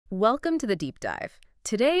Welcome to the deep dive.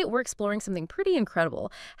 Today, we're exploring something pretty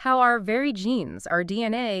incredible, how our very genes, our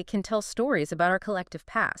DNA, can tell stories about our collective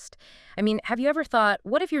past. I mean, have you ever thought,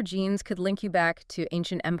 what if your genes could link you back to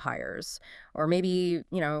ancient empires? Or maybe,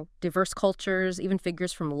 diverse cultures, even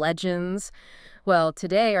figures from legends? Well,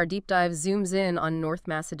 today, our deep dive zooms in on North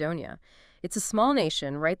Macedonia. It's a small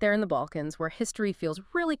nation right there in the Balkans where history feels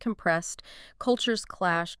really compressed, cultures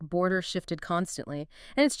clashed, borders shifted constantly.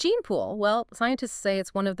 And its gene pool, well, scientists say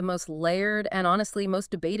it's one of the most layered and honestly most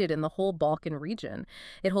debated in the whole Balkan region.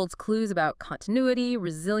 It holds clues about continuity,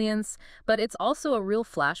 resilience, but it's also a real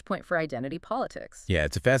flashpoint for identity politics. Yeah,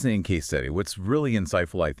 it's a fascinating case study. What's really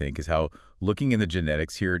insightful, I think, is how looking in the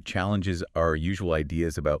genetics here challenges our usual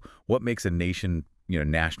ideas about what makes a nation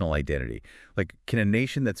national identity. Like, can a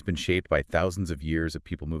nation that's been shaped by thousands of years of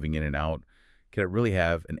people moving in and out, can it really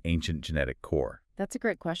have an ancient genetic core? That's a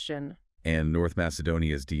great question. And North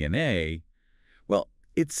Macedonia's DNA, well,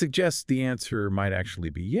 it suggests the answer might actually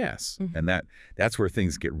be yes. And that's where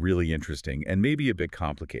things get really interesting and maybe a bit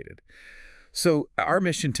complicated. So our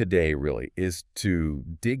mission today really is to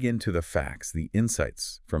dig into the facts, the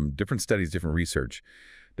insights from different studies, different research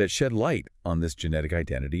that shed light on this genetic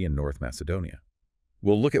identity in North Macedonia.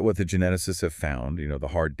 We'll look at what the geneticists have found, the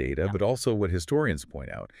hard data, but also what historians point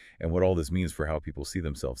out and what all this means for how people see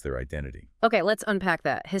themselves, their identity. Okay, let's unpack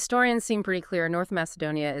that. Historians seem pretty clear. North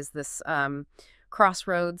Macedonia is this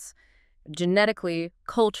crossroads, genetically,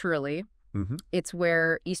 culturally. It's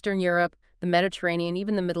where Eastern Europe, the Mediterranean,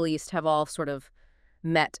 even the Middle East have all sort of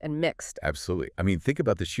met and mixed. Absolutely. I mean, think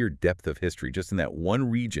about the sheer depth of history just in that one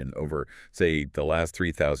region over, say, the last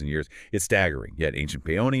 3,000 years. It's staggering. You had ancient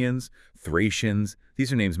Paionians, Thracians.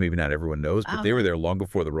 These are names maybe not everyone knows, but they were there long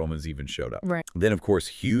before the Romans even showed up. Right. Then, of course,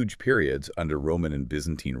 huge periods under Roman and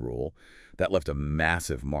Byzantine rule that left a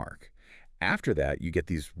massive mark. After that, you get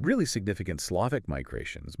these really significant Slavic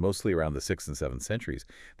migrations, mostly around the 6th and 7th centuries,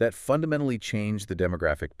 that fundamentally changed the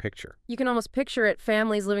demographic picture. You can almost picture it,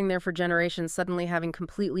 families living there for generations suddenly having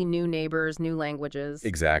completely new neighbors, new languages.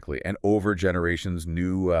 Exactly. And over generations,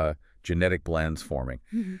 new genetic blends forming.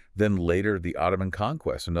 Then later, the Ottoman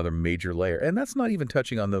conquest, another major layer. And that's not even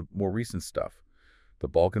touching on the more recent stuff. The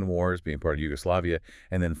Balkan Wars being part of Yugoslavia.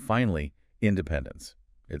 And then finally, independence.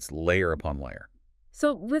 It's layer upon layer.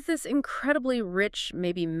 So with this incredibly rich,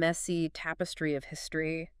 maybe messy tapestry of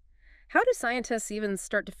history, how do scientists even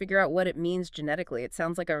start to figure out what it means genetically? It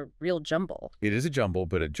sounds like a real jumble. It is a jumble,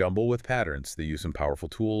 but a jumble with patterns. They use some powerful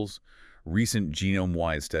tools. Recent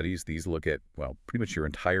genome-wide studies, these look at, well, pretty much your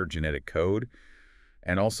entire genetic code,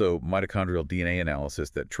 and also mitochondrial DNA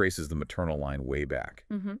analysis that traces the maternal line way back.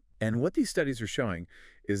 And what these studies are showing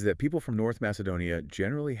is that people from North Macedonia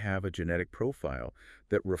generally have a genetic profile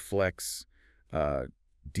that reflects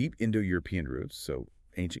deep Indo-European roots, so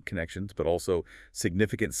ancient connections, but also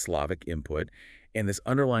significant Slavic input, and this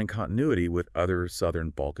underlying continuity with other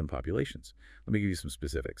southern Balkan populations. Let me give you some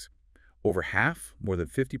specifics. Over half, more than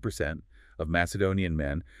 50% of Macedonian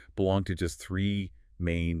men belong to just 3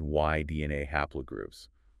 main Y DNA haplogroups.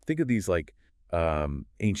 Think of these like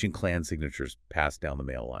ancient clan signatures passed down the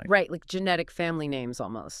male line. Right, like genetic family names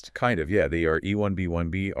almost. Kind of, yeah. They are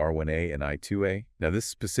E1B1B, R1A, and I2A. Now, this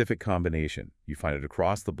specific combination, you find it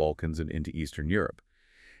across the Balkans and into Eastern Europe.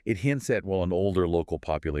 It hints at, well, an older local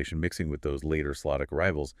population mixing with those later Slavic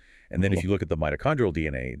arrivals. And then if you look at the mitochondrial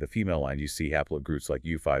DNA, the female line, you see haplogroups like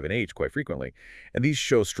U5 and H quite frequently. And these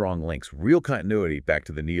show strong links, real continuity back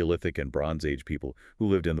to the Neolithic and Bronze Age people who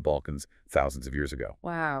lived in the Balkans thousands of years ago.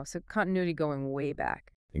 Wow, so continuity going way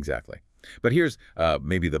back. Exactly. But here's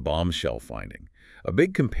maybe the bombshell finding. A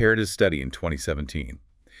big comparative study in 2017.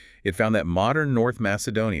 It found that modern North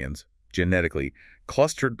Macedonians, genetically,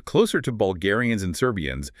 clustered closer to Bulgarians and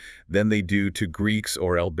Serbians than they do to Greeks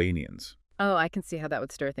or Albanians. Oh, I can see how that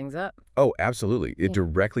would stir things up. Oh, absolutely. It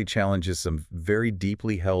directly challenges some very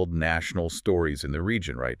deeply held national stories in the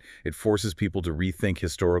region, right? It forces people to rethink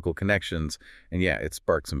historical connections, and yeah, it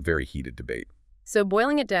sparks some very heated debate. So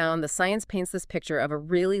boiling it down, the science paints this picture of a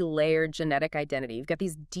really layered genetic identity. You've got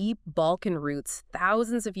these deep Balkan roots,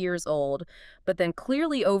 thousands of years old, but then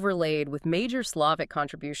clearly overlaid with major Slavic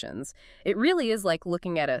contributions. It really is like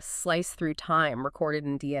looking at a slice through time recorded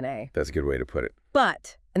in DNA. That's a good way to put it.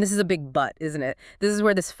 But, and this is a big but, isn't it? This is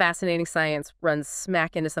where this fascinating science runs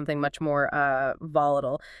smack into something much more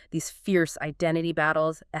volatile. These fierce identity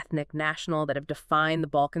battles, ethnic, national, that have defined the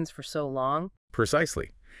Balkans for so long. Precisely.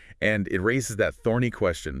 And it raises that thorny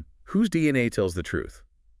question, whose DNA tells the truth?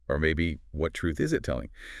 Or maybe, what truth is it telling?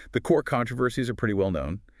 The core controversies are pretty well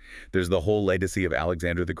known. There's the whole legacy of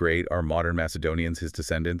Alexander the Great, our modern Macedonians, his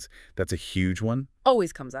descendants. That's a huge one.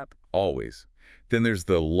 Always comes up. Always. Then there's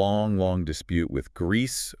the long, long dispute with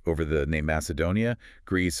Greece over the name Macedonia,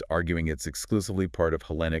 Greece arguing it's exclusively part of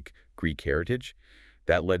Hellenic Greek heritage.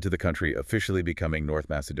 That led to the country officially becoming North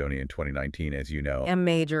Macedonia in 2019, as you know. A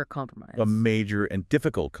major compromise. A major and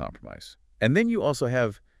difficult compromise. And then you also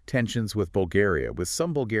have tensions with Bulgaria, with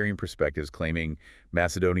some Bulgarian perspectives claiming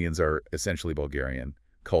Macedonians are essentially Bulgarian,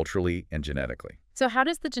 culturally and genetically. So how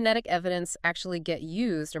does the genetic evidence actually get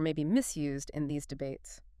used or maybe misused in these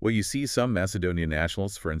debates? Well, you see some Macedonian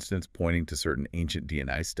nationalists, for instance, pointing to certain ancient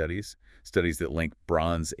DNA studies that link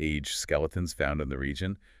Bronze Age skeletons found in the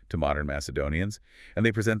region to modern Macedonians, and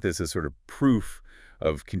they present this as sort of proof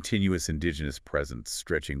of continuous indigenous presence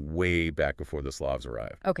stretching way back before the Slavs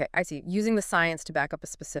arrived. Okay, I see. Using the science to back up a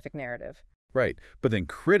specific narrative. Right. But then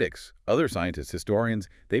critics, other scientists, historians,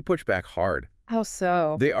 they push back hard. How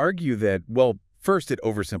so? They argue that, well, first, it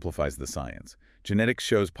oversimplifies the science. Genetics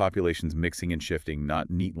shows populations mixing and shifting, not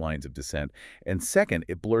neat lines of descent. And second,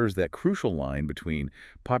 it blurs that crucial line between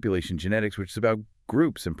population genetics, which is about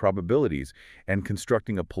groups and probabilities, and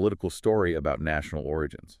constructing a political story about national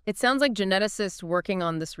origins. It sounds like geneticists working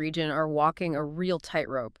on this region are walking a real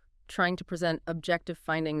tightrope, trying to present objective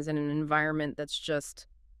findings in an environment that's just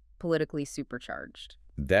politically supercharged.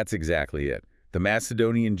 That's exactly it. The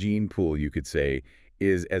Macedonian gene pool, you could say,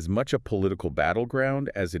 is as much a political battleground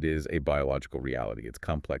as it is a biological reality. It's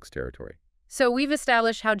complex territory. So we've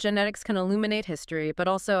established how genetics can illuminate history, but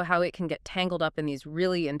also how it can get tangled up in these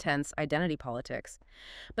really intense identity politics.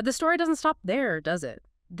 But the story doesn't stop there, does it?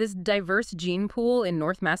 This diverse gene pool in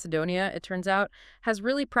North Macedonia, it turns out, has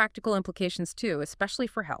really practical implications too, especially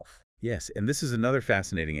for health. Yes, and this is another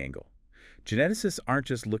fascinating angle. Geneticists aren't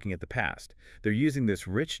just looking at the past. They're using this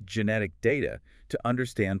rich genetic data to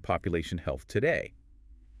understand population health today.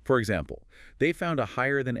 For example, they found a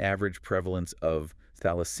higher than average prevalence of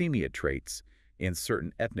thalassemia traits in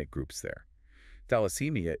certain ethnic groups there.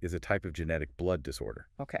 Thalassemia is a type of genetic blood disorder.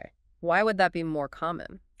 Okay. Why would that be more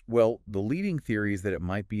common? Well, the leading theory is that it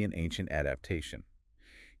might be an ancient adaptation.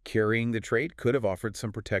 Carrying the trait could have offered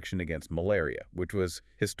some protection against malaria, which was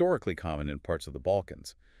historically common in parts of the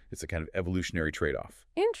Balkans. It's a kind of evolutionary trade-off.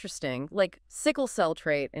 Interesting. Like sickle cell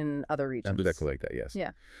trait in other regions. Exactly like that, yes.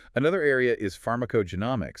 Yeah. Another area is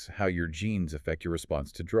pharmacogenomics, how your genes affect your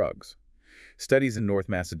response to drugs. Studies in North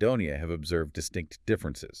Macedonia have observed distinct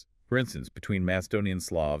differences. For instance, between Macedonian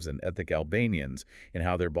Slavs and ethnic Albanians in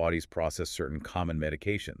how their bodies process certain common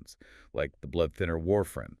medications, like the blood thinner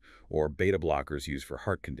warfarin or beta blockers used for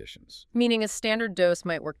heart conditions. Meaning a standard dose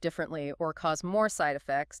might work differently or cause more side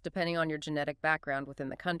effects depending on your genetic background within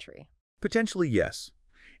the country. Potentially, yes.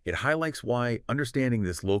 It highlights why understanding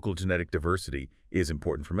this local genetic diversity is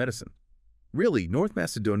important for medicine. Really, North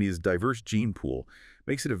Macedonia's diverse gene pool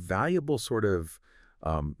makes it a valuable sort of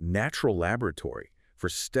natural laboratory for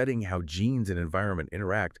studying how genes and environment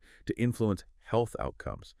interact to influence health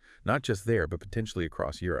outcomes, not just there, but potentially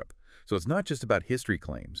across Europe. So it's not just about history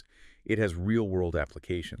claims. It has real-world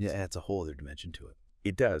applications. Yeah, it adds a whole other dimension to it.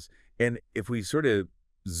 It does. And if we sort of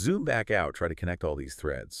zoom back out, try to connect all these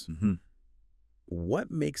threads, what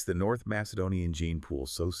makes the North Macedonian gene pool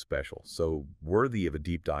so special, so worthy of a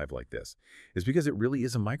deep dive like this, is because it really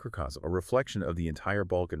is a microcosm, a reflection of the entire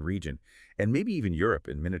Balkan region, and maybe even Europe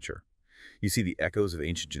in miniature. You see the echoes of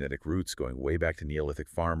ancient genetic roots going way back to Neolithic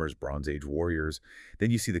farmers, Bronze Age warriors.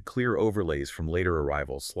 Then you see the clear overlays from later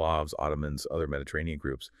arrivals, Slavs, Ottomans, other Mediterranean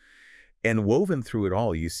groups. And woven through it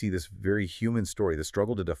all, you see this very human story, the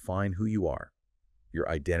struggle to define who you are, your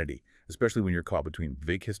identity, especially when you're caught between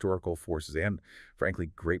big historical forces and,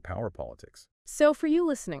 frankly, great power politics. So for you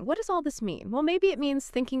listening, what does all this mean? Well, maybe it means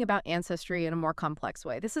thinking about ancestry in a more complex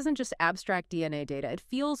way. This isn't just abstract DNA data. It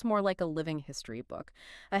feels more like a living history book,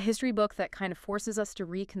 a history book that kind of forces us to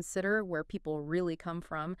reconsider where people really come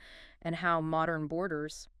from and how modern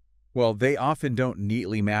borders. Well, they often don't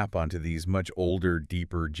neatly map onto these much older,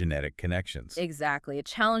 deeper genetic connections. Exactly. It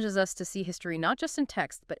challenges us to see history not just in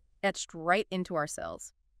text, but etched right into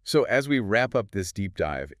ourselves. So as we wrap up this deep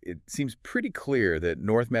dive, it seems pretty clear that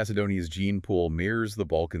North Macedonia's gene pool mirrors the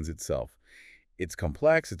Balkans itself. It's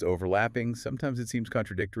complex, it's overlapping, sometimes it seems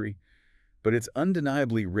contradictory, but it's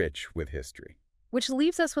undeniably rich with history. Which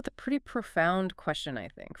leaves us with a pretty profound question, I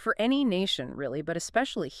think, for any nation, really, but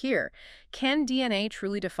especially here. Can DNA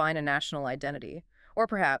truly define a national identity? Or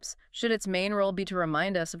perhaps, should its main role be to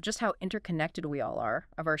remind us of just how interconnected we all are,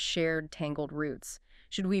 of our shared, tangled roots?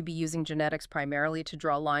 Should we be using genetics primarily to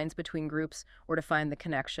draw lines between groups or to find the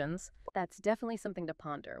connections? That's definitely something to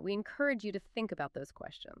ponder. We encourage you to think about those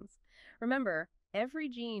questions. Remember, every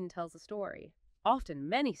gene tells a story, often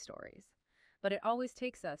many stories. But it always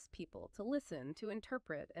takes us, people, to listen, to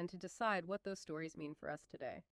interpret, and to decide what those stories mean for us today.